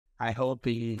I hope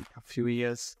in a few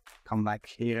years come back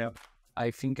here.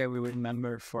 I think I will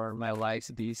remember for my life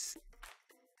this.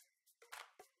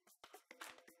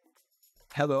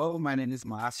 Hello, my name is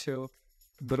Marcio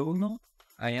Bruno.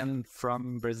 I am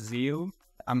from Brazil.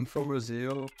 I'm from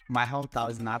Brazil. My hometown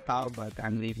is Natal, but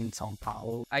I'm living in São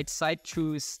Paulo. I decided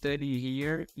to study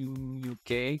here in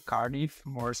UK, Cardiff,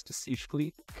 more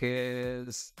specifically,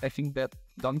 because I think that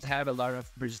don't have a lot of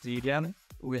Brazilian.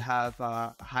 We have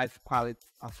a high quality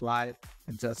of life.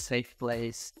 It's a safe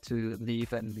place to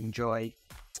live and enjoy.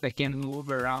 I can move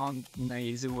around in an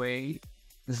easy way.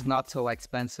 It's not so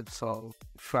expensive, so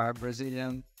for a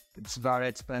Brazilian, it's very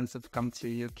expensive to come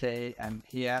to UK, and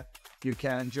here you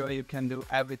can enjoy, you can do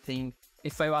everything.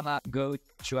 If I wanna go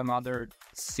to another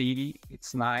city,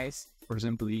 it's nice. For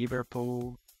example,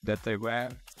 Liverpool, that I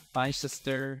went,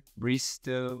 Manchester,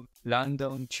 Bristol,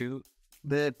 London too.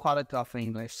 The quality of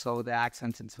English, so the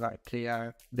accent is very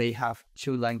clear. They have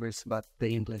two languages, but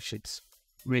the English is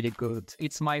really good.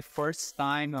 It's my first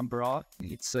time abroad.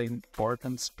 It's an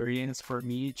important experience for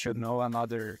me to know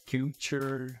another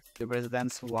culture. The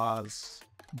residence was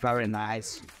very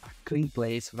nice, a clean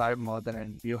place, very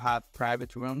modern. You have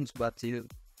private rooms, but you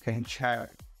can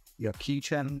share your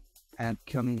kitchen and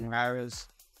common areas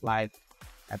like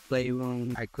a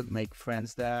playroom. I could make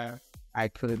friends there. I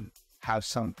could have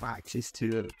some practice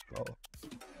too.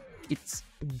 It's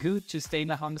good to stay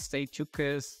in a homestay too,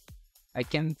 because I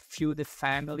can feel the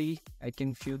family, I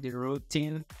can feel the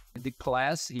routine. The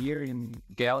class here in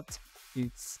Gelt,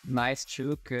 it's nice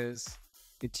too, because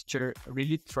the teacher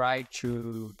really tried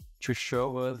to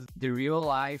show us the real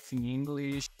life in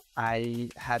English.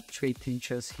 I had 3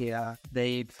 teachers here,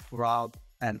 Dave, Rob,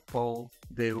 and Paul.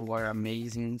 They were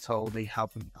amazing, so they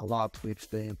helped me a lot with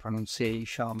the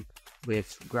pronunciation,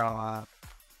 with grammar,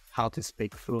 how to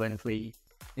speak fluently.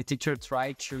 The teacher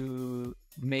tried to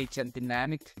make a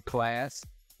dynamic class.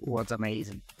 Was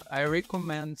amazing. I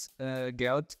recommend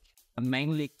Gelt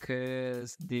mainly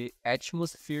because the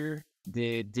atmosphere,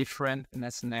 the different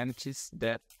nationalities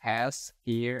that has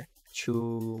here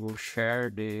to share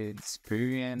the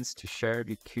experience, to share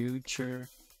the culture.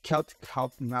 Gelt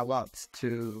helped me a lot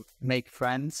to make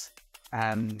friends,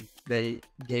 and they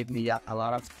gave me a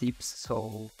lot of tips.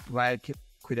 So where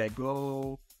could I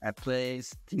go? A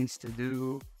place, things to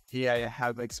do. Here I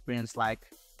have experience like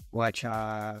watch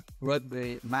a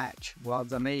rugby match.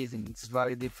 Was amazing. It's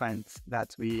very different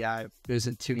that we are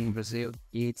used to in Brazil.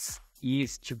 It's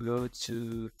easy to go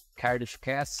to Cardiff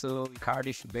Castle,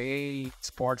 Cardiff Bay,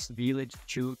 Sports Village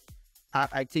too.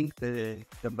 I think the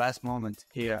best moment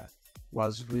here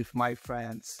was with my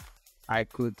friends. I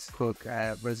could cook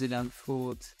Brazilian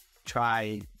food,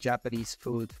 try Japanese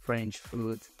food, French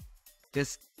food,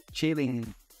 just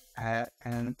chilling.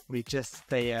 And we just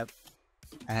stay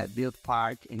at Build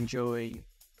Park, enjoy,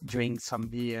 drink some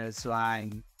beers,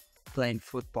 wine, playing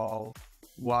football.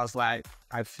 Was like,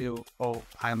 I feel, oh,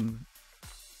 I'm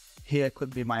here,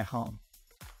 could be my home.